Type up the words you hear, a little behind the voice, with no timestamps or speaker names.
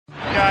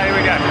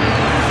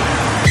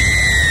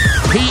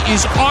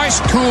is ice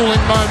cool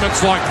in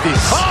moments like this.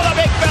 Oh, the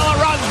big fella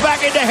runs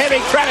back into heavy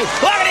traffic.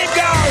 Look at him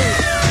go!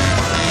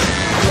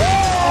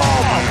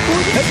 Oh, my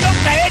goodness. He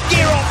knocked the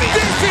headgear off him.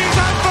 This is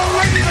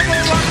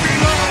unbelievable rugby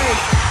league.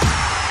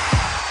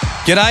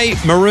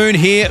 G'day, Maroon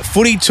here.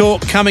 Footy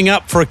Talk coming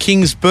up for a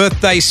King's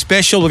birthday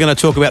special. We're going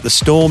to talk about the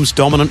Storm's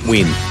dominant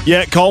win.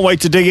 Yeah, can't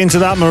wait to dig into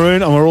that,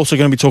 Maroon. And we're also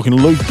going to be talking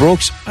Luke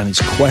Brooks and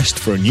his quest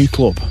for a new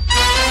club.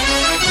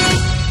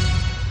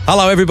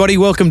 Hello, everybody.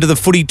 Welcome to the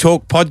Footy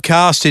Talk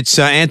podcast. It's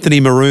Anthony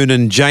Maroon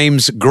and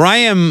James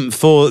Graham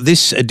for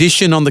this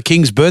edition on the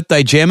King's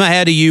birthday. Gemma,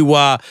 how do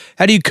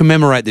you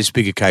commemorate this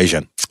big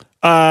occasion?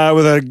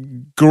 With a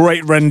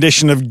great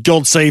rendition of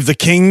God Save the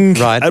King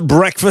at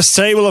breakfast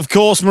table, of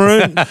course,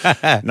 Maroon.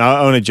 No,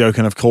 only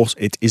joking, of course.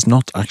 It is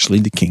not actually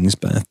the King's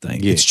birthday.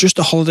 Yeah. It's just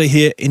a holiday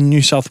here in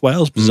New South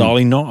Wales.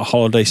 Bizarrely, not a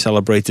holiday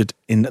celebrated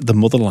in the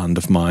motherland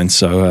of mine.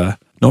 So,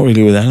 not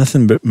really with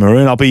anything, but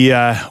Maroon, I'll be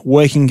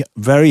working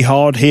very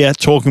hard here,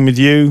 talking with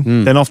you,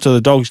 then off to the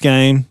Dogs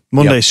game,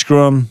 Monday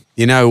scrum.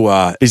 You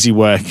know, busy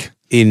work.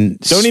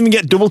 Don't even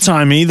get double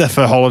time either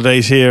for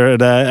holidays here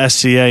at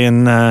SCA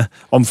and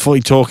on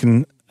Footy Talk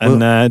and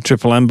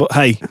Triple M. But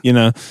hey,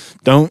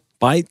 don't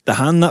bite the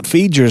hand that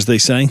feeds you, as they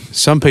say.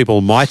 Some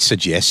people might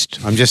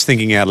suggest, I'm just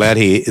thinking out loud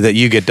here, that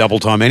you get double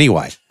time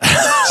anyway.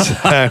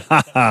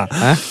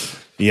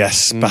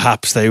 Yes,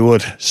 perhaps they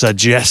would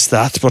suggest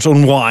that, but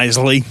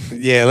unwisely.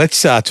 Yeah,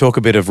 let's talk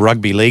a bit of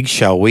rugby league,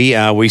 shall we?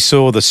 We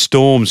saw the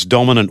Storm's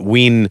dominant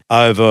win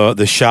over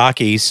the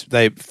Sharkies.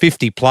 They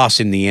 50-plus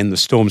in the end, the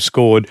Storm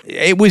scored.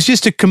 It was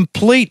just a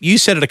complete, you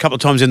said it a couple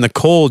of times in the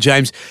call,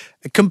 James,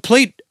 a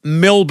complete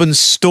Melbourne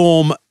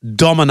Storm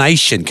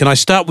domination. Can I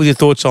start with your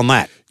thoughts on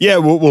that? Yeah,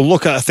 we'll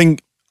look at, I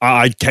think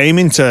I came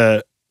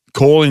into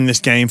calling this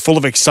game full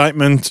of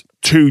excitement,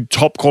 two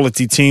top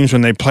quality teams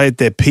when they played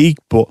their peak,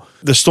 but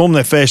the Storm,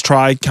 their first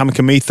try,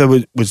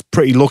 Kamikamitha was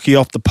pretty lucky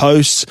off the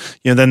posts.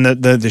 Then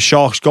the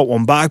Sharks got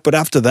one back, but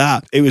after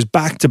that, it was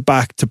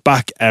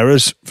back-to-back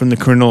errors from the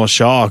Cronulla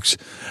Sharks,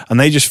 and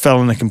they just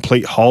fell in a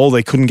complete hole.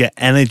 They couldn't get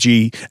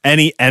any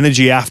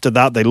energy after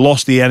that. They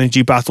lost the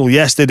energy battle.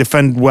 Yes, they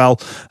defended well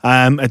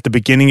at the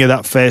beginning of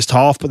that first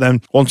half, but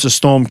then once the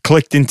Storm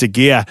clicked into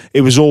gear,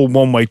 it was all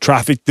one-way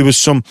traffic. There was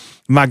some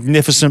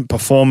magnificent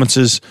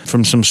performances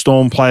from some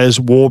Storm players.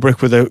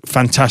 Warbrick with a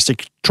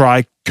fantastic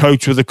try,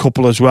 Coach with a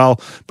couple as well,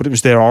 but it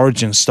was their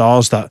origin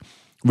stars that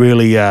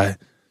really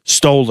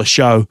stole the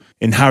show.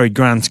 In Harry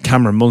Grant,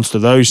 Cameron Munster,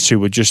 those two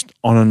were just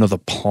on another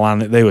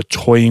planet. They were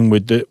toying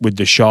with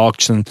the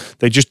Sharks, and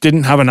they just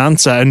didn't have an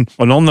answer. And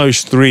on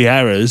those three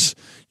errors,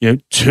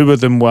 two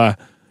of them were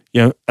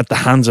at the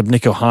hands of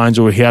Nico Hines,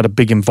 or he had a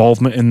big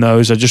involvement in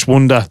those. I just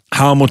wonder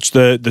how much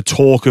the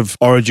talk of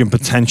origin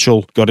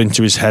potential got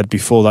into his head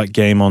before that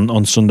game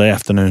on Sunday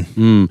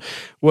afternoon.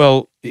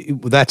 Well,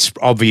 that's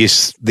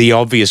obvious. The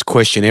obvious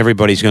question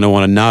everybody's going to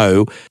want to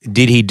know,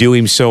 did he do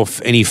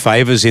himself any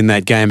favours in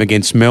that game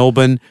against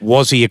Melbourne?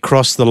 Was he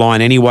across the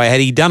line anyway? Had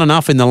he done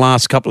enough in the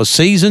last couple of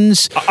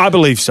seasons? I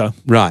believe so.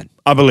 Right.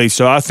 I believe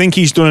so. I think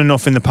he's done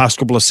enough in the past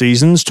couple of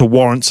seasons to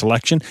warrant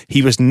selection.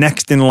 He was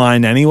next in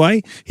line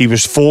anyway. He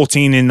was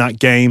 14 in that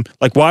game.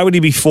 Like, why would he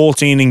be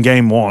 14 in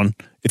game one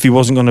if he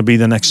wasn't going to be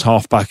the next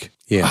halfback?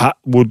 Yeah.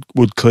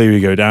 Would clearly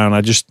go down.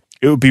 It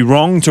would be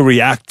wrong to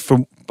react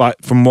from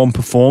one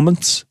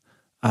performance.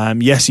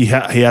 Yes, he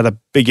had a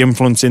big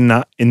influence in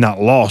that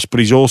loss, but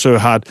he's also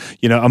had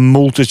a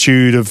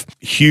multitude of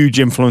huge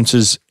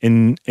influences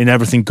in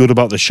everything good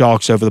about the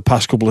Sharks over the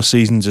past couple of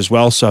seasons as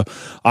well. So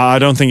I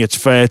don't think it's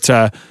fair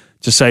to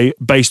say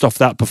based off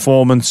that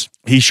performance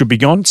he should be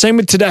gone. Same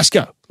with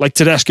Tedesco. Like,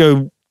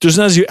 Tedesco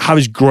doesn't have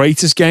his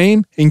greatest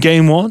game in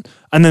game one,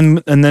 and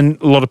then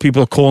a lot of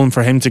people are calling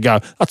for him to go.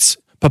 That's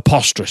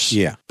preposterous.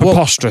 Yeah.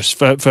 Preposterous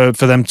for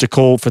them to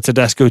call for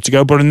Tedesco to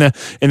go. But in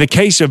the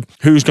case of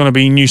who's going to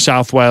be New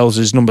South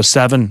Wales' number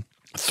 7,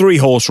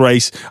 3-horse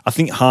race, I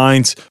think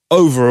Hines,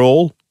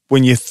 overall,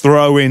 when you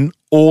throw in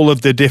all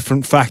of the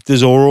different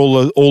factors or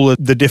all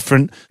of the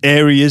different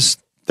areas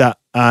that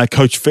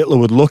Coach Fittler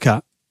would look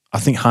at, I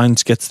think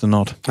Hines gets the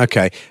nod.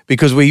 Okay,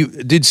 because we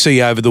did see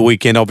over the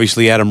weekend,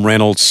 obviously, Adam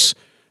Reynolds.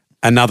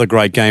 Another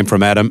great game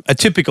from Adam, a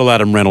typical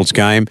Adam Reynolds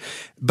game.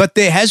 But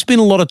there has been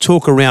a lot of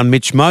talk around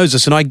Mitch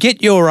Moses, and I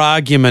get your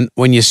argument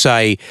when you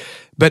say,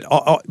 but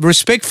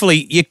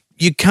respectfully,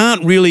 you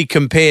can't really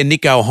compare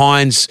Nico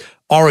Hines'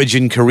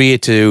 origin career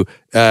to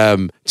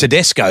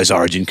Tedesco's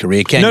origin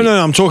career, can you?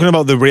 No, I'm talking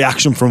about the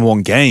reaction from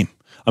one game.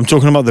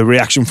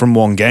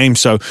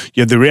 So,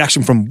 the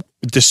reaction from,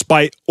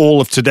 despite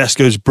all of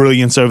Tedesco's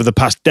brilliance over the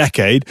past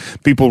decade,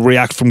 people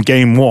react from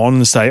game one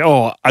and say,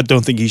 oh, I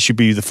don't think he should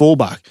be the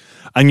fullback.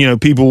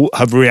 And, people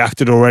have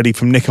reacted already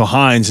from Nico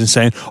Hines and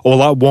saying, oh,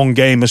 that one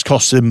game has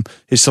cost him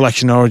his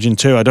selection origin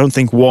too. I don't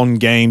think one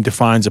game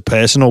defines a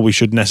person, or we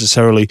should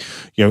necessarily,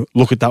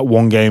 look at that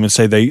one game and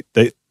say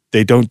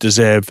they don't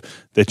deserve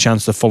their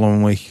chance the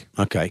following week.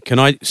 Okay. Can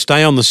I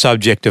stay on the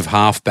subject of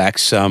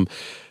halfbacks?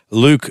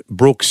 Luke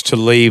Brooks to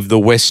leave the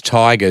West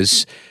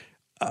Tigers.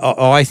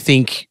 I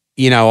think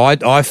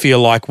I feel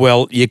like,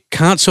 well, you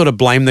can't sort of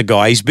blame the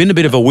guy. He's been a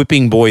bit of a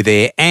whipping boy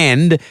there.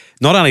 And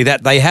not only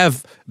that, they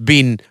have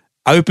been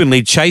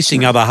openly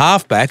chasing other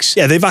halfbacks.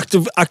 Yeah, they've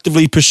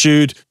actively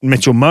pursued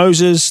Mitchell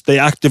Moses. They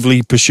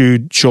actively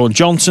pursued Sean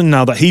Johnson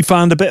now that he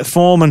found a bit of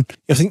form. And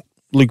I think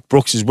Luke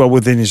Brooks is well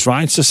within his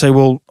rights to say,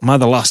 well, am I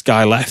the last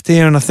guy left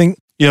here? And I think,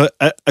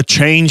 a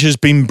change has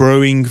been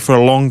brewing for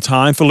a long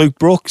time for Luke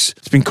Brooks.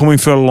 It's been coming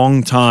for a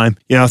long time.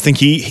 I think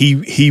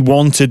he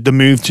wanted the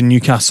move to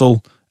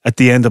Newcastle at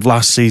the end of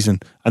last season,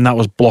 and that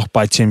was blocked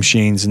by Tim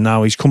Sheens, and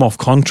now he's come off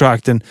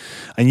contract. And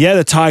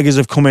the Tigers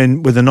have come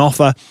in with an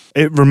offer.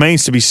 It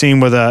remains to be seen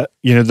whether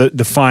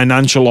the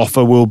financial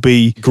offer will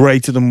be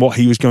greater than what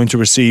he was going to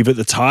receive at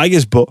the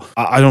Tigers, but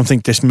I don't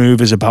think this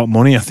move is about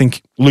money. I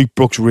think Luke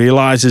Brooks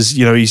realises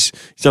he's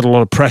had a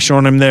lot of pressure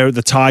on him there at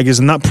the Tigers,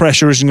 and that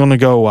pressure isn't going to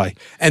go away.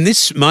 And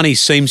this money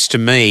seems to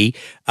me,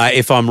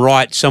 if I'm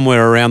right,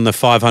 somewhere around the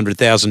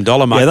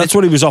 $500,000 mark. Yeah, that's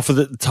what he was offered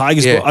at the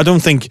Tigers, but I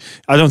don't think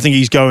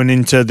he's going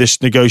into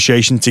this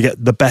negotiation to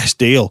get the best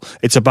deal.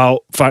 It's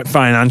about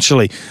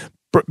financially.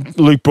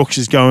 Luke Brooks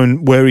is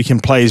going where he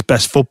can play his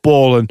best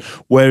football and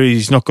where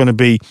he's not going to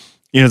be,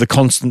 the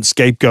constant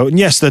scapegoat. And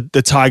yes, the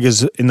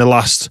Tigers in the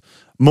last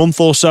month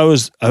or so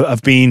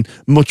have been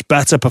much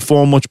better,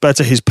 performed much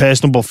better. His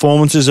personal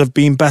performances have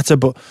been better,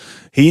 but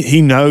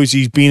he knows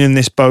he's been in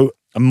this boat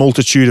a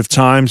multitude of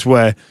times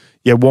where,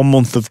 1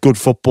 month of good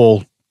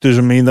football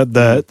doesn't mean that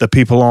the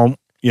people aren't,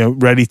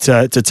 ready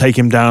to take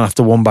him down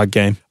after one bad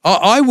game.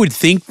 I would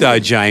think, though,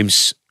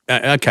 James,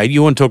 okay,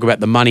 you want to talk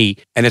about the money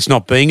and it's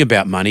not being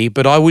about money,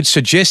 but I would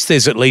suggest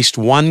there's at least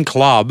one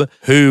club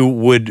who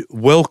would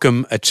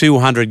welcome a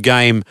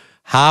 200-game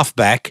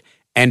halfback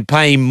and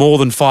pay him more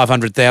than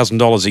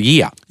 $500,000 a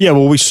year. Yeah,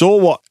 well, we saw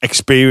what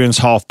experienced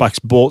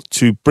halfbacks brought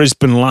to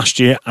Brisbane last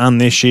year and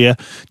this year.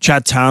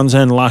 Chad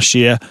Townsend last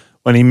year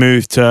when he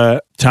moved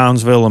to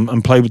Townsville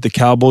and played with the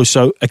Cowboys.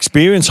 So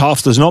experienced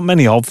halves, there's not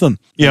many of them.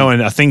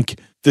 And I think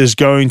there's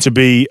going to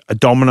be a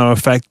domino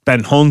effect.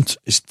 Ben Hunt,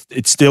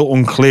 it's still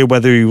unclear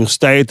whether he will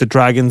stay at the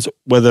Dragons,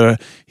 whether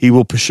he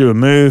will pursue a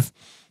move,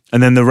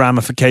 and then the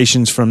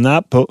ramifications from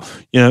that. But,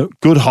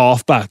 good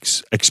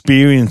halfbacks,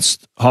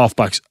 experienced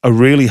halfbacks are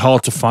really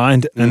hard to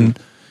find. And,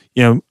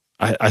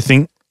 I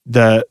think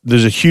that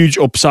there's a huge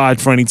upside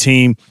for any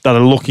team that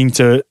are looking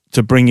to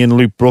bring in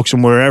Luke Brooks,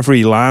 and wherever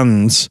he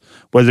lands,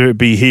 whether it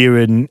be here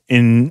in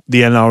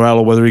the NRL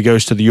or whether he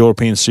goes to the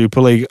European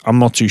Super League, I'm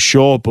not too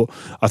sure, but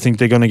I think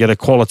they're going to get a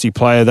quality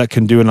player that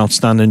can do an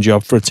outstanding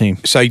job for a team.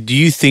 So do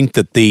you think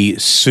that the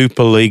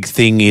Super League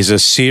thing is a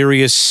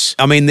serious...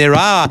 I mean, there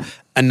are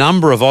a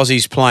number of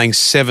Aussies playing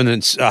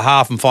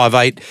 7.5 and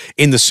 5.8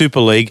 in the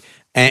Super League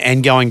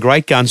and going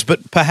great guns,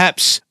 but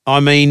perhaps,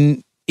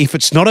 if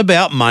it's not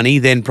about money,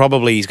 then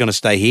probably he's going to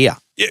stay here.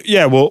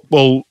 Yeah,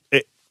 well,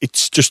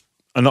 it's just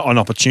an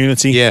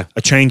opportunity, a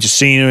change of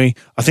scenery.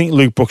 I think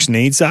Luke Brooks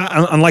needs that.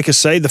 And like I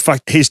say, the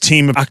fact his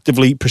team have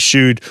actively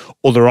pursued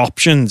other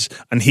options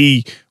and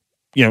he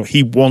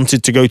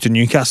wanted to go to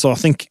Newcastle. I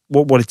think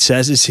what it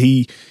says is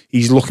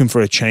he's looking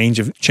for a change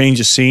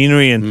of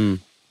scenery, and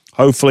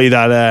hopefully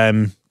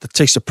that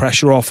takes the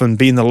pressure off, and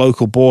being the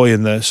local boy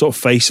and the sort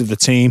of face of the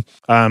team,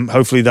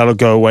 hopefully that'll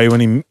go away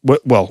when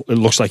it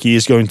looks like he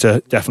is going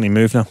to definitely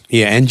move now.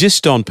 Yeah, and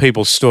just on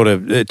people sort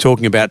of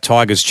talking about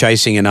Tigers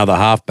chasing another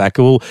halfback,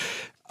 well,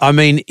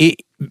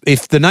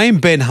 if the name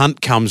Ben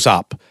Hunt comes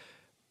up,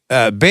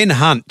 Ben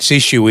Hunt's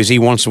issue is he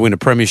wants to win a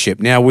premiership.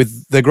 Now,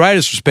 with the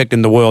greatest respect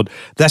in the world,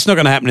 that's not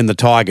going to happen in the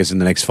Tigers in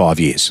the next 5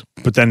 years.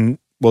 But then...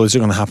 Well, is it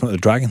going to happen at the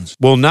Dragons?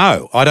 Well,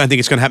 no. I don't think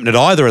it's going to happen at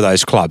either of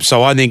those clubs.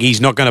 So I think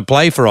he's not going to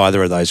play for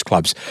either of those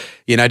clubs.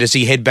 Does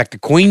he head back to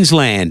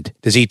Queensland?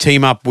 Does he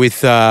team up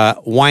with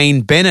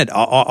Wayne Bennett?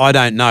 I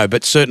don't know.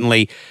 But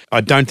certainly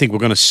I don't think we're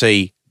going to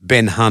see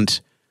Ben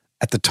Hunt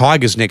at the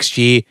Tigers next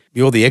year.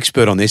 You're the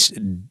expert on this.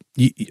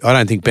 I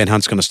don't think Ben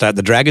Hunt's going to stay at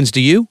the Dragons.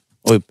 Do you?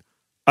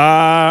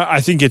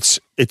 I think it's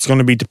going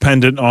to be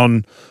dependent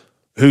on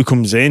who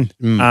comes in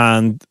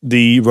and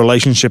the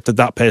relationship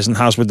that person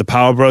has with the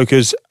power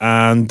brokers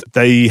and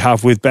they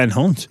have with Ben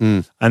Hunt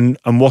and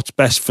what's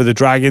best for the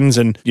Dragons,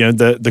 and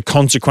the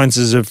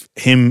consequences of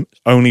him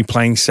only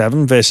playing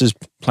 7 versus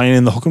playing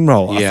in the hook and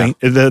roll. I think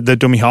the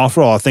dummy half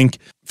role. I think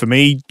for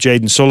me,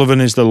 Jaden Sullivan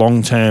is the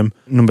long-term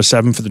number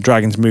 7 for the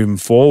Dragons moving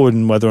forward,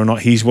 and whether or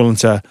not he's willing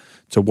to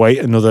wait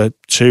another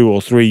 2 or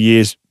 3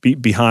 years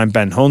behind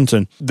Ben Hunt.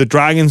 And the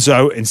Dragons,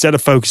 though, instead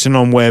of focusing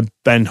on where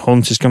Ben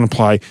Hunt is going to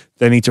play,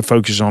 they need to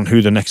focus on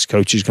who the next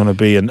coach is going to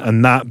be,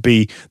 and that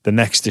be the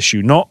next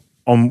issue, not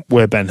on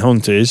where Ben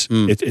Hunt is.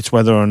 It's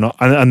whether or not,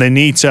 and they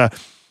need to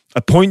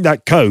appoint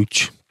that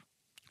coach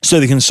so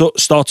they can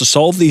start to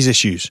solve these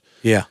issues.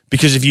 Yeah.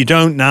 Because if you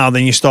don't now,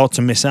 then you start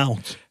to miss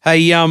out.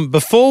 Hey,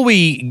 before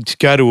we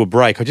go to a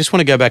break, I just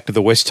want to go back to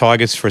the West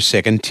Tigers for a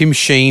second. Tim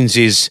Sheens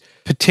is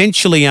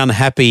potentially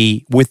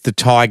unhappy with the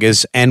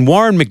Tigers, and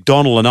Warren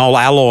McDonald, an old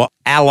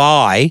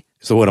ally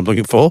is the word I'm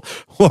looking for.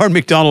 Warren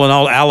McDonald, an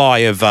old ally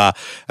of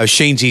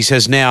Sheensy's,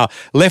 has now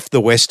left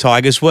the West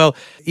Tigers. Well,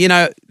 you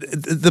know,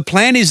 the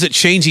plan is that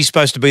Sheensy's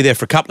supposed to be there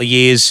for a couple of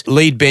years,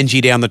 lead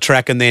Benji down the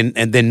track, and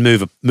then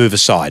move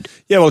aside.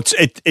 Yeah, well,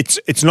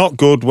 it's not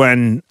good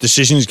when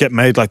decisions get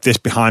made like this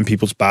behind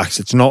people's backs.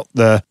 It's not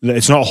a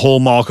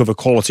hallmark of a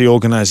quality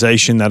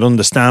organisation that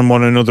understand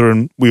one another,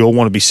 and we all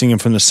want to be singing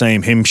from the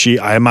same hymn sheet.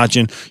 I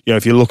imagine, you know,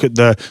 if you look at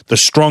the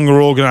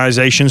stronger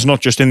organisations,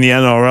 not just in the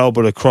NRL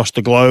but across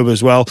the globe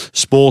as well,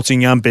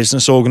 sporting and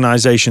business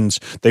organisations,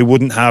 they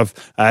wouldn't have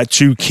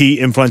two key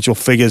influential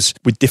figures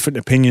with different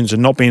opinions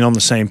and not being on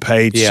the same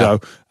page. Yeah. So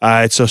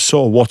it's a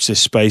sort of watch this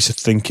space. I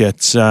think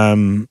it's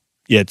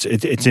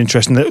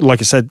interesting.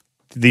 Like I said,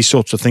 these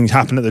sorts of things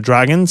happen at the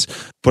Dragons,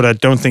 but I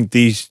don't think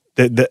the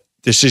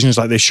decisions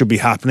like this should be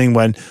happening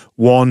when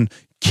one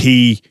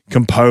key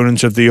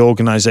component of the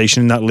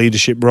organisation in that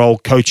leadership role,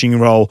 coaching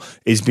role,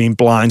 is being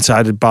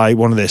blindsided by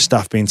one of their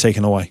staff being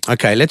taken away.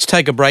 Okay, let's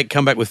take a break,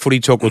 come back with Footy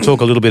Talk. We'll talk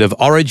a little bit of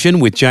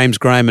Origin with James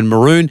Graham and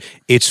Maroon.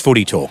 It's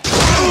Footy Talk.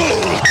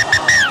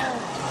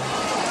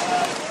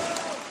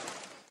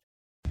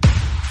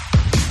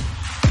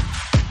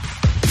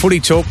 Footy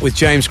Talk with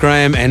James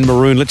Graham and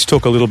Maroon. Let's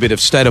talk a little bit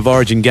of State of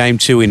Origin Game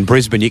 2 in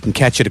Brisbane. You can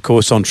catch it, of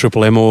course, on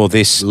Triple M or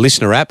this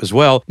listener app as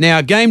well. Now,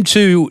 Game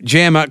 2,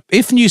 Jammer,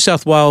 if New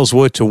South Wales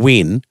were to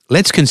win,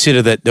 let's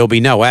consider that there'll be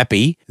no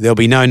Appy, there'll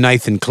be no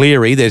Nathan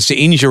Cleary. There's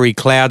injury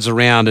clouds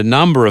around a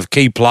number of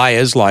key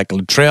players like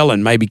Latrell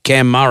and maybe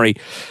Cam Murray.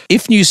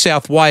 If New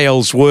South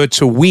Wales were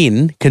to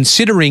win,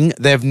 considering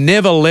they've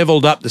never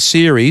levelled up the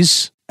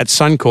series at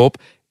Suncorp,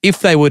 if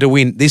they were to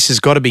win, this has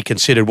got to be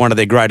considered one of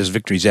their greatest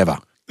victories ever.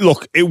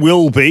 Look, it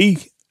will be,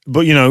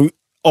 but you know,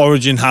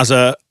 Origin has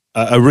a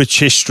rich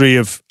history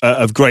of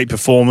great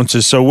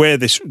performances. So where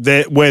this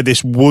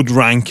would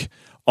rank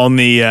on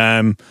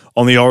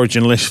the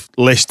Origin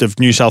list of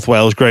New South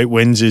Wales great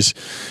wins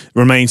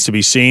remains to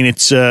be seen.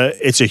 It's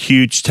a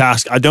huge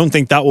task. I don't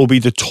think that will be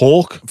the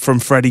talk from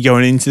Freddie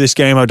going into this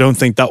game. I don't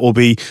think that will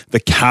be the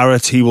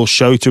carrot he will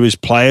show to his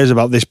players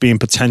about this being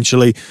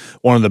potentially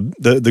one of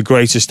the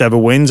greatest ever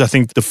wins. I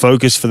think the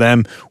focus for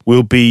them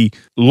will be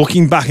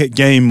looking back at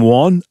game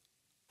one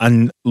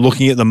and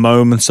looking at the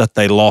moments that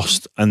they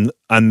lost and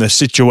the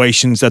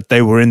situations that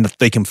they were in that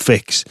they can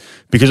fix.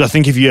 Because I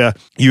think if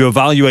you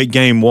evaluate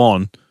game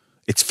one,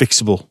 it's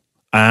fixable.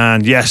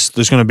 And yes,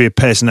 there's going to be a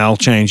personnel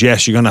change.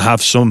 Yes, you're going to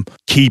have some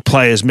key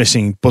players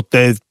missing, but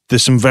there's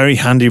some very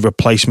handy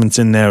replacements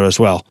in there as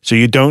well. So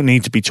you don't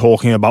need to be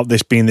talking about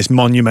this being this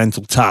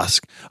monumental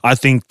task. I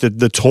think that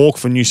the talk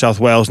for New South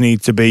Wales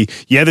needs to be,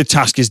 yeah, the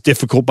task is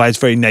difficult by its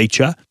very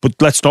nature, but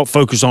let's not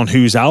focus on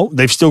who's out.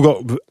 They've still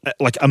got,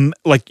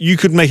 like you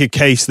could make a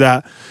case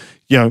that,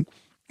 you know,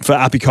 for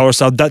Appy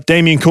Coruscant, that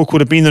Damien Cook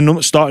would have been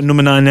the starting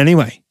number 9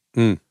 anyway.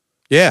 Mm.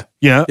 Yeah.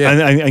 Yeah.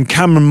 And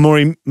Cameron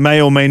Murray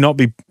may or may not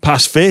be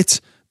past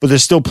fit, but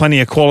there's still plenty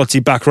of quality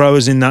back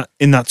rowers in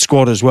that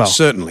squad as well.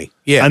 Certainly.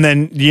 Yeah. And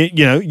then,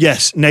 you know,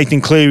 yes,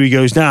 Nathan Cleary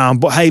goes down,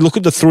 but hey, look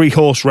at the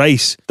 3-horse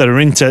race that are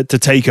in to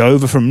take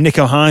over from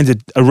Nico Hines,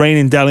 a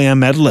reigning Dally M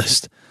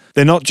medalist.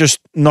 They're not just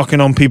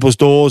knocking on people's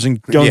doors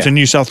and going to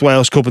New South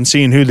Wales Cup and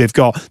seeing who they've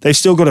got. They've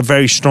still got a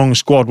very strong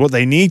squad. What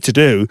they need to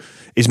do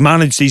is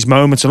manage these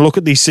moments and look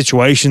at these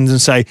situations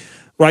and say,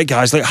 right,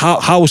 guys, like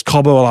how was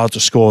Cobbo allowed to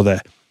score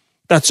there?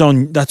 That's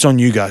on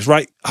you guys,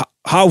 right?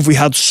 How have we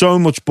had so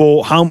much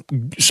ball,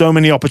 so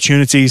many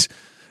opportunities,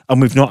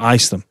 and we've not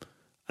iced them?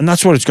 And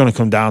that's what it's going to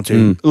come down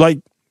to. Like,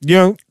 you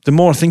know, the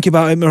more I think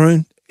about it,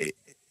 Maroon,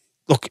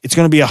 look, it's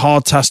going to be a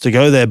hard task to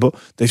go there, but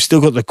they've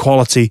still got the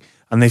quality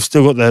and they've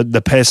still got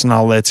the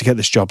personnel there to get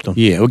this job done.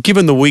 Yeah, well,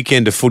 given the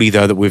weekend of footy,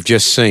 though, that we've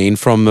just seen,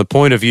 from the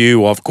point of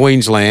view of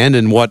Queensland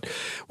and what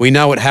we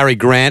know what Harry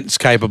Grant's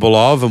capable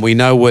of, and we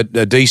know what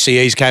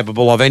DCE's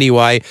capable of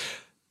anyway,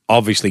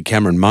 obviously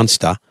Cameron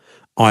Munster,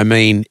 I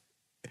mean,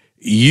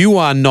 you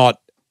are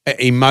not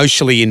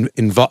emotionally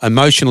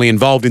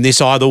involved in this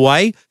either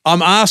way.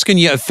 I'm asking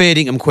you a fair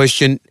dinkum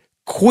question.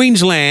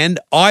 Queensland,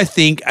 I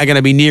think, are going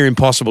to be near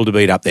impossible to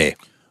beat up there.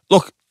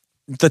 Look,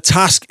 the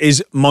task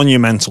is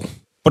monumental,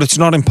 but it's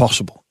not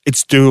impossible.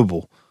 It's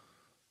doable.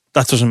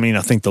 That doesn't mean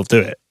I think they'll do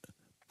it.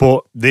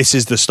 But this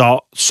is the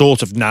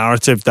sort of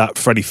narrative that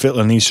Freddie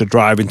Fittler needs to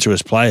drive into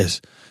his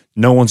players.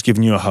 No one's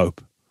giving you a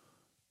hope.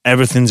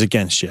 Everything's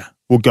against you.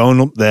 We're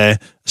going up there,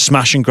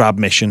 smash and grab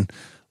mission.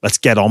 Let's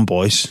get on,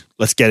 boys.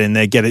 Let's get in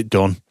there, get it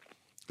done.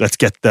 Let's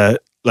get the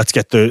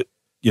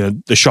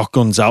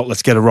shotguns out.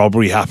 Let's get a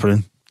robbery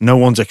happening. No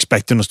one's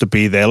expecting us to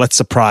be there. Let's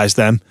surprise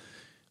them.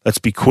 Let's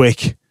be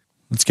quick.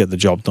 Let's get the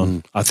job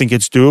done. I think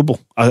it's doable.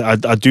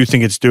 I do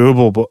think it's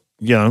doable, but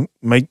you know,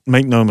 make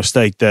no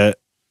mistake that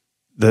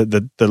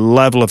the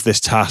level of this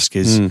task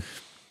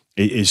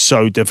is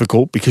so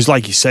difficult because,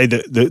 like you say,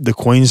 the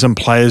Queensland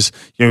players,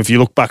 you know, if you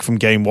look back from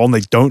game one,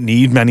 they don't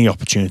need many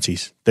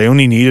opportunities. They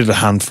only needed a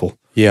handful.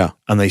 Yeah.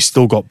 And they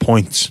still got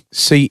points.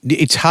 See,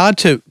 it's hard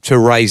to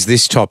raise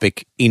this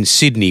topic in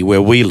Sydney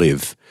where we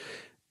live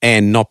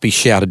and not be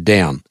shouted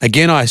down?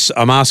 Again,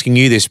 I'm asking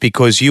you this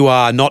because you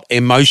are not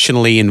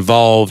emotionally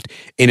involved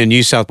in a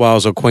New South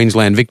Wales or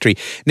Queensland victory.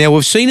 Now,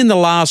 we've seen in the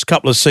last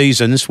couple of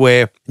seasons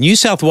where New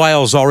South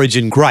Wales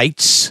origin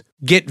greats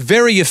get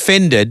very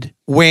offended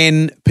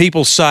when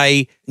people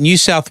say New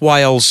South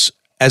Wales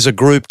as a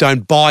group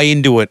don't buy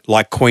into it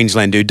like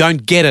Queensland do,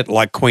 don't get it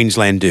like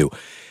Queensland do.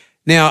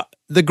 Now,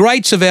 the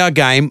greats of our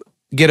game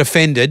get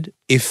offended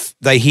if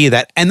they hear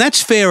that, and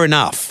that's fair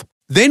enough.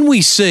 Then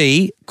we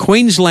see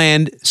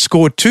Queensland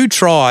scored 2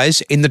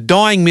 tries in the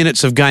dying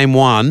minutes of game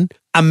 1,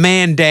 a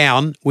man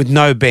down with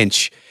no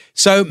bench.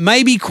 So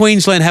maybe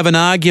Queensland have an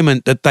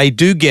argument that they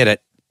do get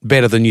it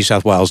better than New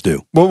South Wales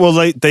do. Well,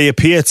 they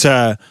appear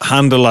to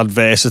handle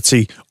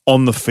adversity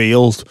on the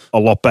field a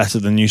lot better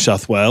than New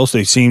South Wales.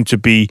 They seem to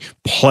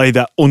play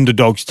that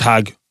underdogs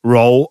tag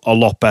role a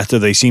lot better.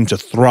 They seem to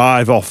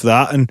thrive off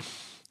that. And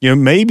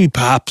maybe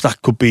perhaps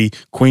that could be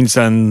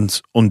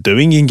Queensland's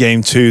undoing in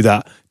game 2,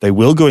 that they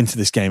will go into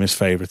this game as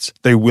favourites.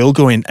 They will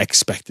go in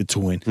expected to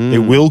win. They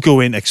will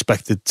go in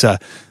expected to,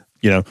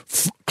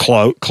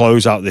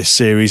 close out this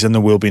series, and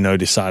there will be no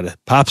decider.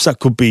 Perhaps that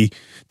could be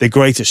their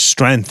greatest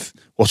strength,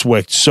 what's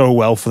worked so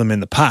well for them in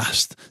the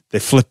past. They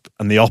flip,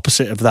 and the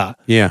opposite of that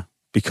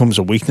becomes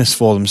a weakness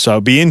for them. So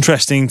it'd be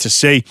interesting to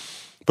see.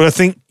 But I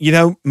think,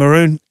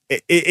 Maroon,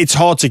 it's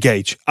hard to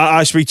gauge.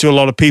 I speak to a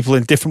lot of people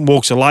in different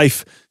walks of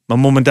life. My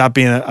mum and dad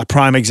being a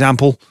prime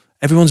example.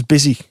 Everyone's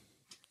busy.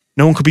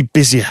 No one could be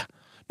busier.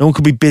 No one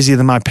could be busier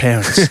than my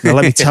parents. Now,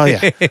 let me tell you,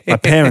 my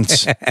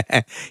parents,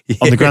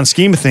 on the grand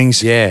scheme of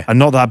things, are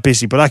not that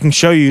busy. But I can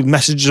show you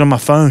messages on my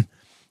phone.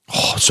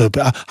 Oh, so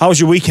how was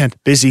your weekend?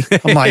 Busy.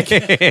 I'm like,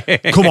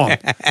 come on,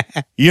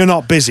 you're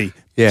not busy.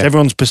 Yeah.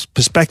 Everyone's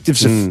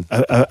perspective's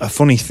a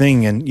funny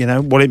thing,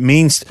 and what it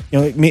means.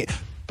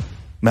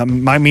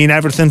 Might mean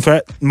everything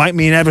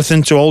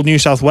to old New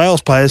South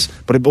Wales players,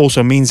 but it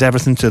also means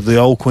everything to the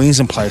old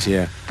Queensland players.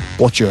 Yeah,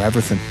 what's your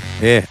everything?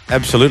 Yeah,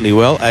 absolutely.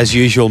 Well, as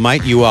usual,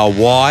 mate, you are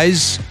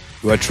wise.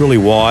 You are truly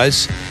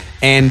wise.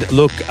 And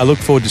look, I look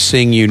forward to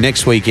seeing you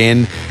next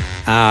weekend.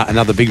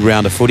 Another big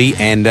round of footy,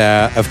 and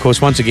of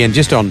course, once again,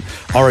 just on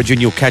Origin,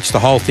 you'll catch the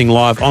whole thing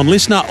live on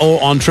Listener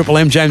or on Triple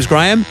M. James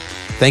Graham,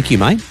 thank you,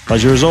 mate.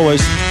 Pleasure as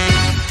always.